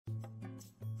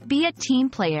Be a team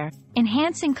player,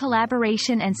 enhancing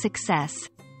collaboration and success.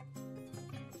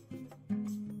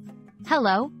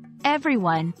 Hello,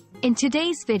 everyone. In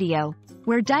today's video,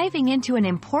 we're diving into an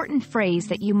important phrase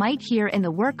that you might hear in the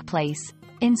workplace,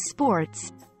 in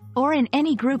sports, or in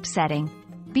any group setting.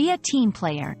 Be a team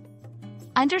player.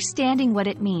 Understanding what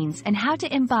it means and how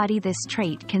to embody this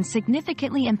trait can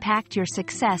significantly impact your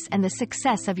success and the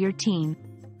success of your team.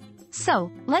 So,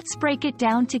 let's break it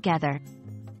down together.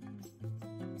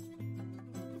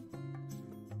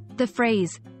 The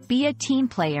phrase, be a team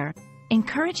player,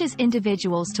 encourages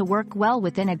individuals to work well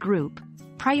within a group,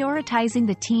 prioritizing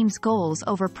the team's goals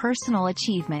over personal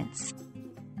achievements.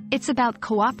 It's about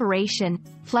cooperation,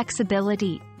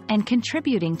 flexibility, and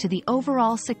contributing to the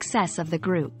overall success of the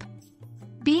group.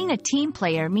 Being a team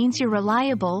player means you're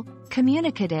reliable,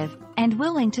 communicative, and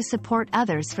willing to support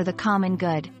others for the common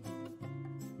good.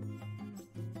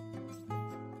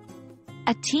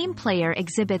 A team player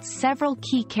exhibits several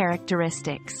key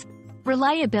characteristics.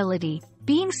 Reliability,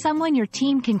 being someone your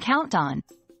team can count on.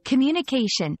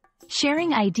 Communication,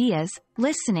 sharing ideas,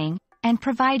 listening, and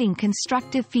providing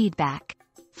constructive feedback.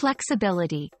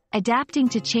 Flexibility, adapting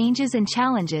to changes and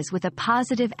challenges with a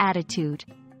positive attitude.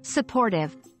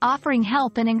 Supportive, offering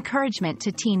help and encouragement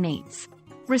to teammates.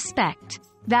 Respect,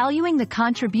 valuing the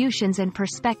contributions and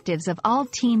perspectives of all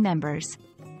team members.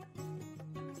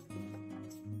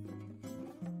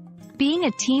 Being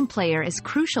a team player is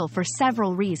crucial for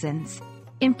several reasons.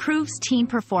 Improves team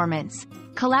performance.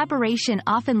 Collaboration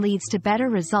often leads to better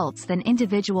results than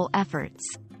individual efforts.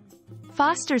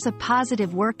 Fosters a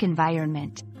positive work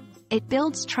environment. It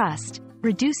builds trust,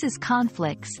 reduces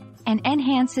conflicts, and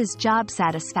enhances job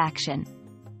satisfaction.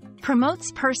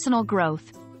 Promotes personal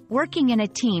growth. Working in a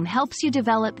team helps you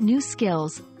develop new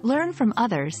skills, learn from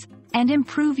others, and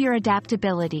improve your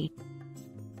adaptability.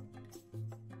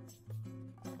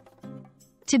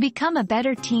 To become a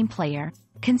better team player,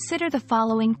 consider the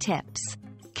following tips.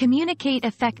 Communicate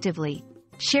effectively.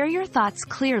 Share your thoughts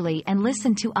clearly and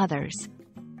listen to others.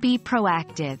 Be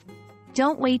proactive.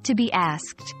 Don't wait to be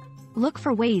asked. Look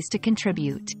for ways to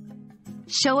contribute.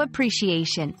 Show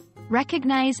appreciation.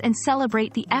 Recognize and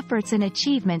celebrate the efforts and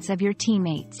achievements of your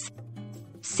teammates.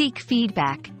 Seek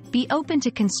feedback. Be open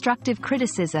to constructive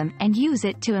criticism and use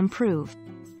it to improve.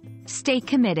 Stay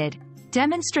committed.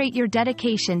 Demonstrate your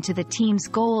dedication to the team's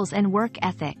goals and work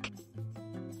ethic.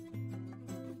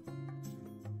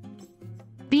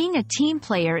 Being a team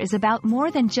player is about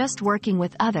more than just working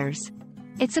with others.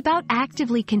 It's about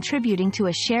actively contributing to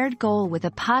a shared goal with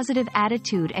a positive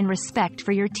attitude and respect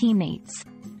for your teammates.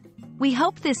 We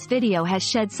hope this video has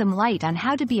shed some light on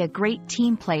how to be a great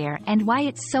team player and why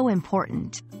it's so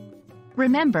important.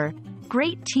 Remember,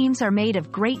 great teams are made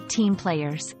of great team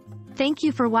players. Thank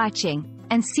you for watching,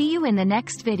 and see you in the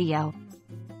next video.